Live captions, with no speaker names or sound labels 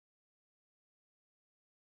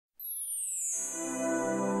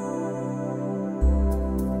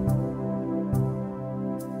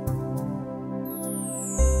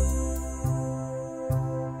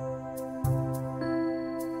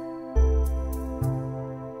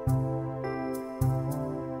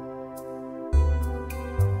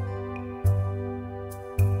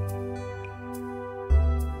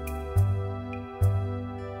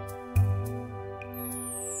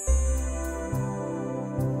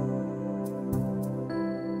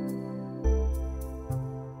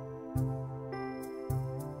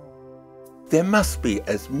There must be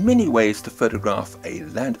as many ways to photograph a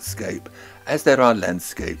landscape as there are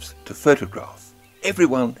landscapes to photograph.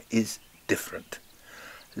 Everyone is different.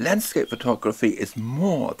 Landscape photography is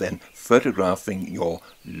more than photographing your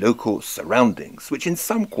local surroundings, which in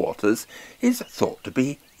some quarters is thought to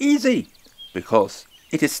be easy because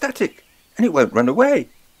it is static and it won't run away.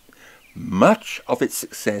 Much of its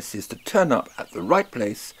success is to turn up at the right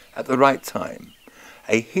place at the right time,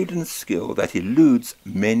 a hidden skill that eludes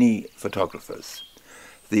many photographers.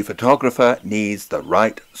 The photographer needs the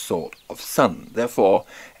right sort of sun. Therefore,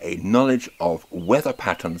 a knowledge of weather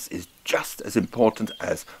patterns is just as important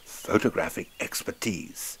as photographic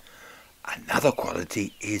expertise. Another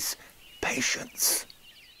quality is patience.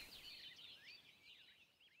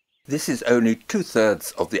 This is only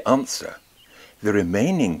 2/3 of the answer. The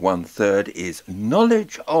remaining 1/3 is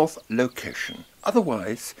knowledge of location.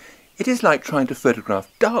 Otherwise, it is like trying to photograph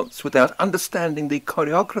dance without understanding the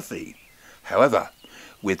choreography. However,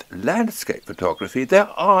 with landscape photography, there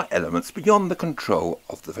are elements beyond the control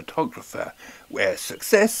of the photographer, where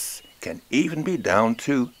success can even be down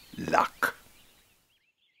to luck.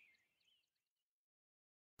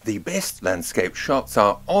 The best landscape shots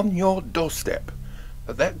are on your doorstep,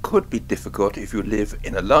 but that could be difficult if you live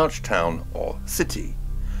in a large town or city.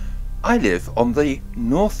 I live on the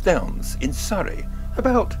North Downs in Surrey,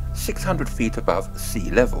 about 600 feet above sea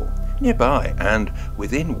level. Nearby and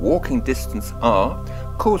within walking distance are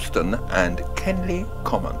Coulston and Kenley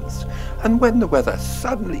Commons, and when the weather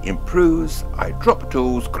suddenly improves, I drop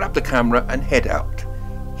tools, grab the camera and head out.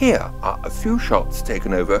 Here are a few shots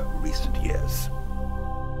taken over recent years.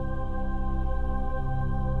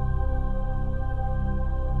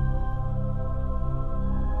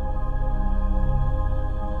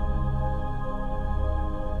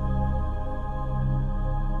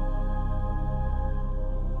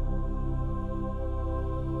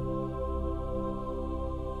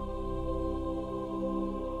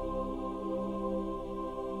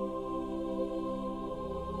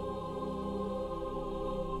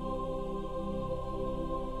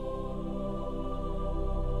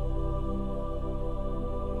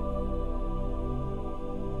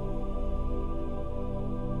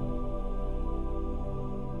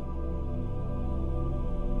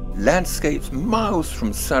 Landscapes miles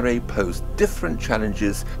from Surrey pose different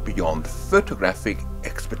challenges beyond photographic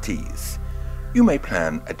expertise. You may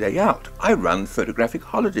plan a day out. I run photographic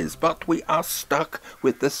holidays, but we are stuck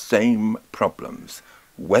with the same problems: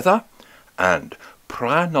 weather and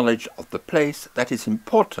prior knowledge of the place that is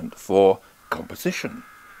important for composition.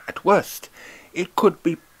 At worst, it could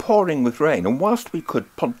be pouring with rain, and whilst we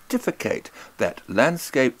could pontificate that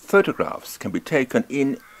landscape photographs can be taken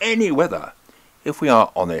in any weather, if we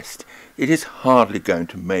are honest, it is hardly going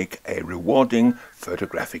to make a rewarding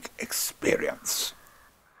photographic experience.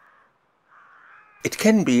 It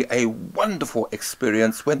can be a wonderful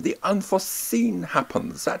experience when the unforeseen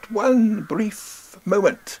happens at one brief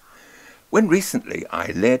moment. When recently I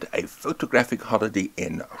led a photographic holiday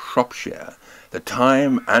in Shropshire, the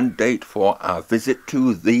time and date for our visit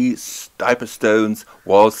to the Stiperstones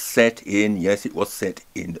was set in, yes, it was set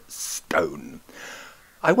in stone.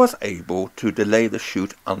 I was able to delay the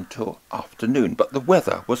shoot until afternoon, but the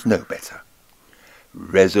weather was no better.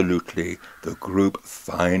 Resolutely, the group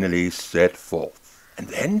finally set forth. And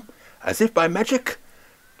then, as if by magic,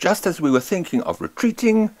 just as we were thinking of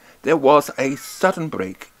retreating, there was a sudden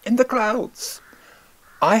break in the clouds.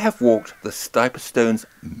 I have walked the Stiperstones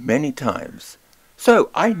many times,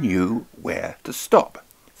 so I knew where to stop.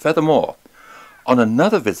 Furthermore, on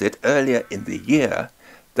another visit earlier in the year,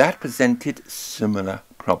 that presented similar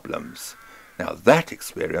problems. Now that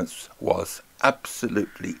experience was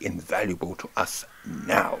absolutely invaluable to us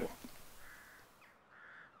now.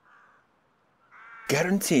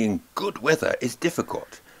 Guaranteeing good weather is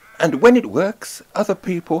difficult, and when it works, other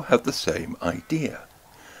people have the same idea.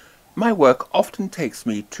 My work often takes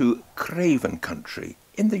me to Craven country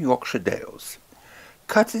in the Yorkshire Dales.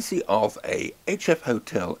 Courtesy of a HF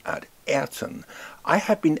hotel at Ayrton, I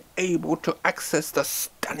have been able to access the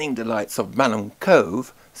stunning delights of Malham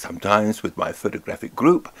Cove, sometimes with my photographic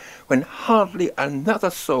group, when hardly another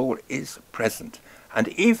soul is present, and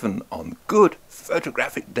even on good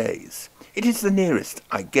photographic days. It is the nearest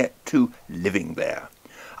I get to living there.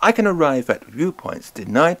 I can arrive at viewpoints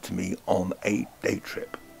denied to me on a day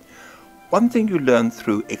trip. One thing you learn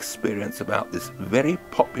through experience about this very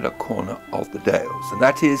popular corner of the Dales, and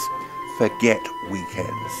that is, forget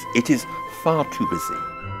weekends. It is far too busy.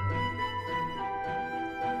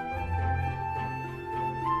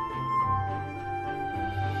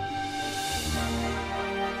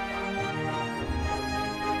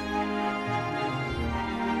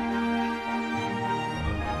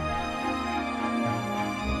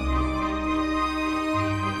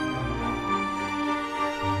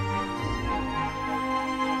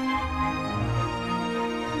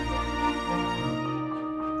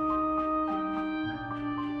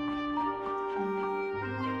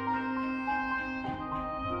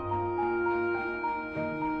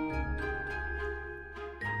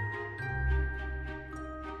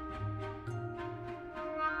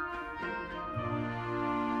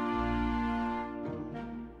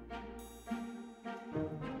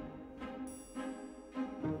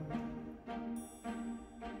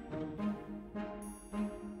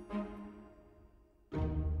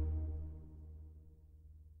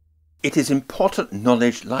 It is important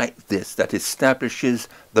knowledge like this that establishes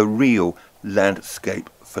the real landscape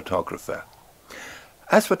photographer.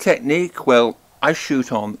 As for technique, well, I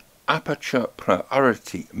shoot on aperture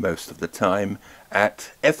priority most of the time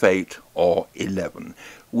at f8 or 11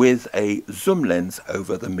 with a zoom lens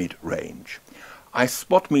over the mid-range. I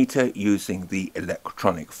spot meter using the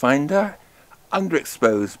electronic finder,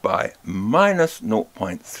 underexposed by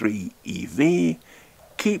 -0.3 EV,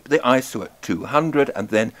 keep the ISO at 200 and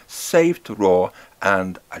then save to RAW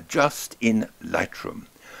and adjust in Lightroom.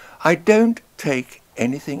 I don't take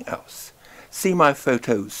anything else. See my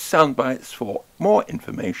photo soundbites for more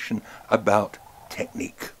information about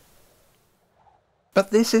technique.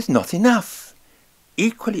 But this is not enough.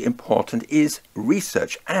 Equally important is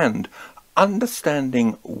research and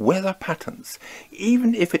understanding weather patterns,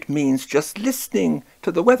 even if it means just listening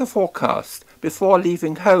to the weather forecast before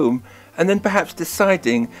leaving home and then perhaps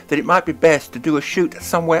deciding that it might be best to do a shoot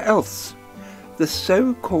somewhere else. The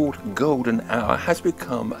so-called golden hour has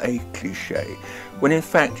become a cliché, when in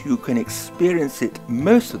fact you can experience it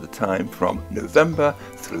most of the time from November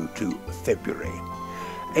through to February.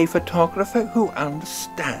 A photographer who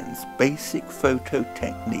understands basic photo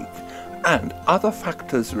technique and other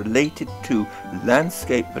factors related to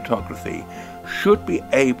landscape photography should be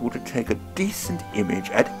able to take a decent image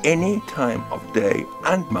at any time of day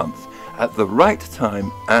and month, at the right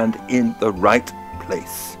time and in the right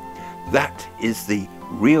place. That is the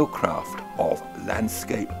real craft of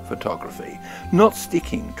landscape photography, not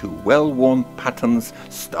sticking to well-worn patterns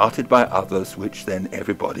started by others which then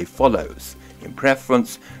everybody follows. In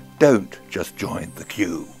preference, don't just join the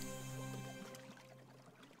queue.